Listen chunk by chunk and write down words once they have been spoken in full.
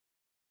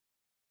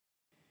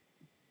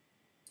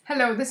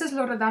Hello, this is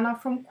Loredana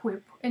from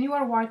Quip, and you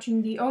are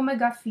watching the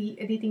Omega Phi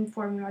Editing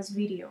Formulas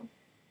video.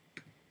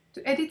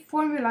 To edit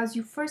formulas,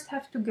 you first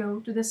have to go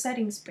to the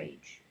Settings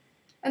page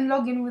and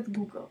log in with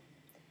Google,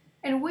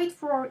 and wait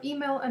for our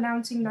email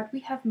announcing that we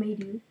have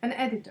made you an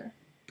editor.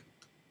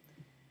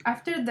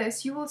 After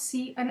this, you will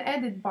see an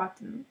Edit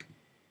button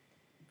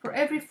for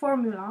every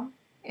formula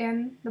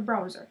in the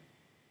browser.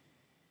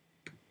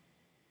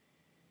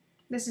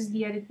 This is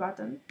the Edit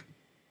button.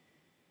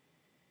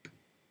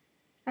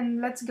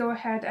 And let's go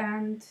ahead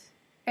and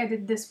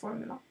edit this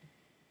formula.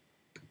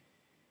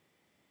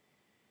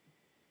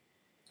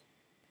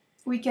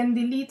 We can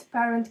delete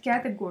parent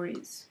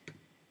categories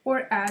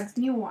or add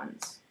new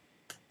ones.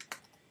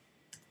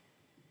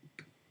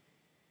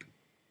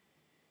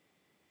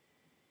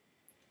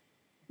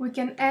 We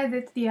can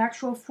edit the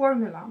actual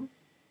formula.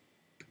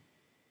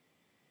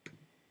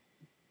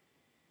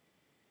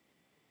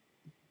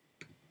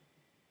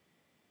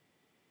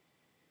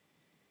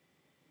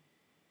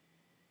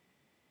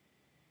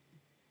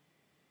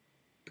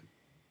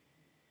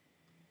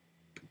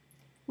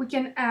 We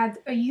can add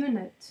a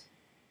unit.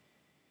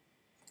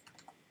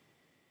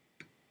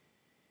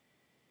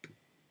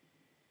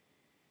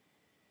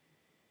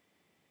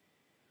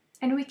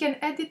 And we can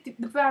edit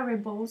the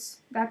variables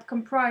that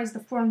comprise the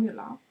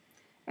formula.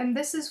 And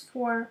this is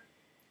for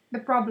the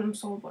problem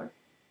solver.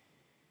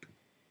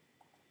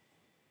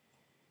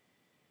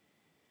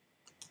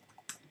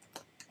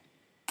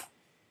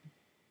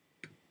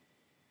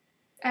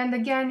 And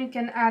again, you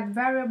can add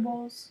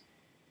variables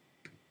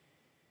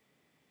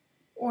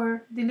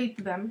or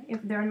delete them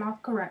if they're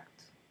not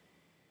correct.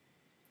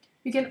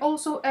 You can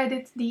also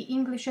edit the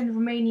English and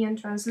Romanian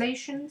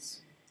translations.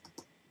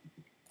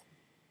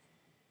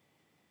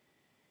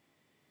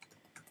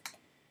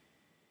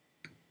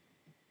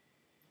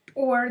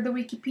 Or the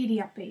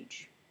Wikipedia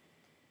page.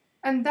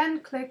 And then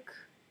click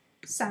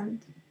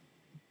Send.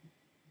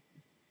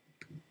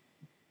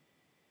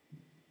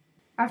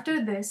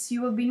 After this,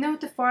 you will be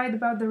notified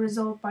about the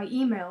result by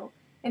email,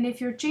 and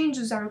if your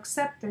changes are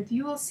accepted,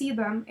 you will see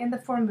them in the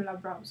formula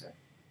browser.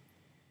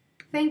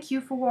 Thank you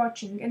for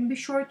watching, and be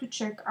sure to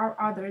check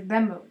our other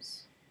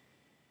demos.